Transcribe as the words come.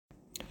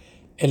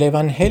El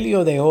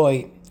Evangelio de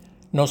hoy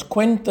nos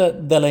cuenta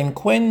del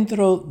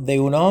encuentro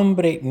de un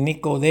hombre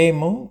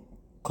Nicodemo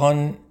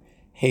con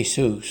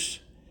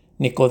Jesús.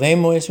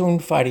 Nicodemo es un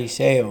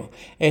fariseo,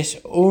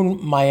 es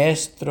un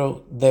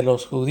maestro de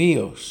los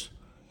judíos.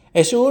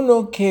 Es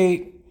uno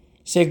que,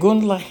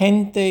 según la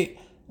gente,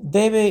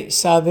 debe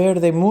saber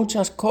de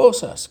muchas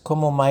cosas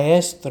como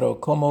maestro,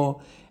 como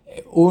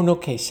uno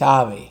que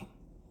sabe.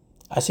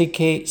 Así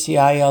que si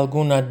hay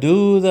alguna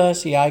duda,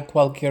 si hay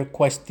cualquier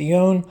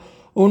cuestión,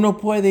 uno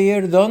puede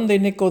ir donde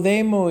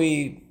Nicodemo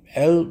y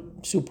él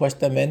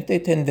supuestamente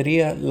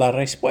tendría la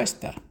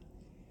respuesta.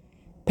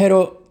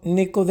 Pero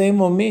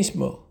Nicodemo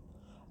mismo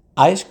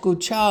ha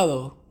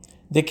escuchado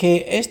de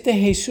que este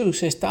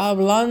Jesús está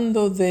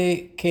hablando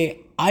de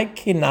que hay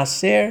que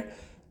nacer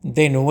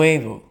de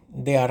nuevo,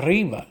 de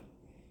arriba.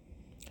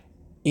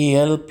 Y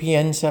él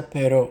piensa,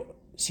 pero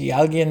si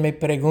alguien me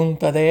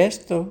pregunta de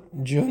esto,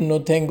 yo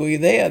no tengo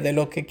idea de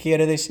lo que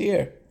quiere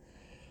decir.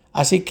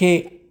 Así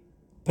que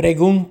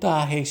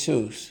pregunta a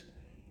Jesús,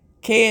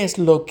 ¿qué es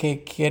lo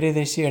que quiere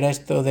decir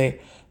esto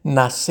de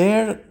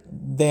nacer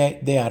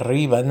de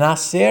arriba,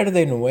 nacer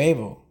de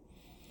nuevo?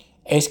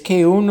 ¿Es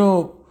que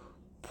uno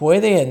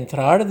puede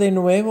entrar de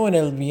nuevo en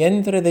el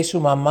vientre de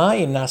su mamá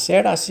y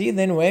nacer así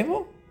de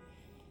nuevo?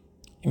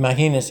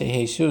 Imagínese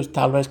Jesús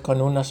tal vez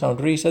con una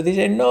sonrisa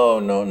dice,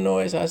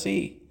 no es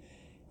así.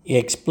 Y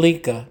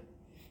explica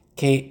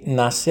que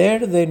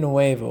nacer de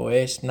nuevo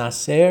es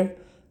nacer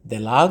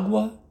del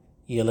agua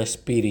y el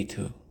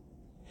espíritu.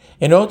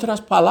 En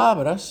otras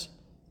palabras,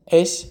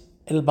 es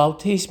el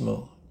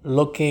bautismo.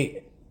 Lo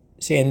que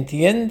se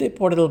entiende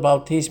por el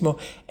bautismo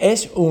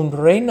es un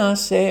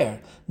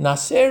renacer,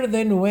 nacer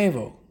de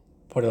nuevo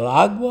por el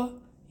agua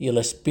y el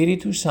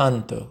Espíritu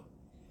Santo.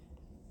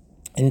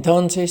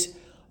 Entonces,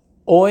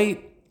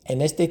 hoy,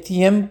 en este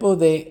tiempo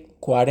de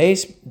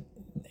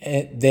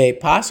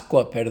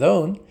Pascua,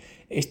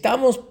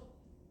 estamos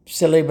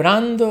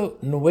celebrando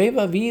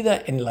nueva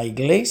vida en la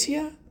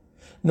iglesia,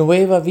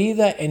 nueva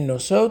vida en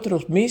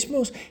nosotros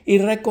mismos y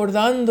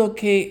recordando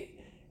que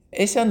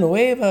esa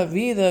nueva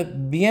vida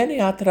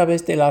viene a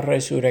través de la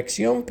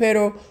resurrección,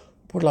 pero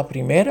por la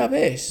primera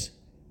vez,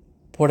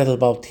 por el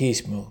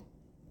bautismo,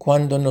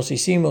 cuando nos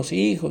hicimos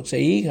hijos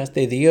e hijas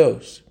de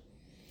Dios.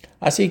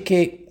 Así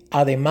que,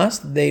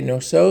 además de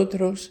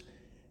nosotros,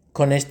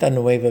 con esta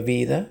nueva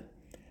vida,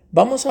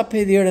 vamos a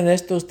pedir en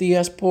estos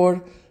días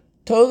por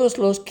todos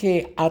los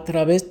que a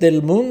través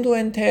del mundo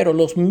entero,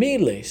 los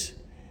miles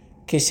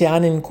que se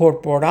han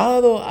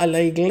incorporado a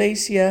la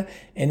iglesia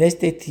en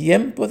este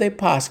tiempo de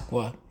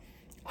Pascua,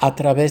 a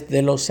través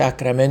de los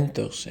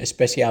sacramentos,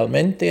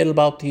 especialmente el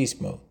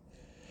bautismo,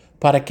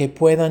 para que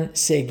puedan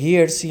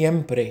seguir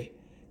siempre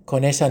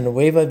con esa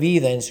nueva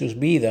vida en sus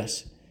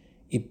vidas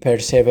y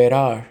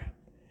perseverar.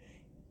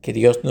 Que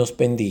Dios nos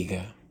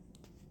bendiga.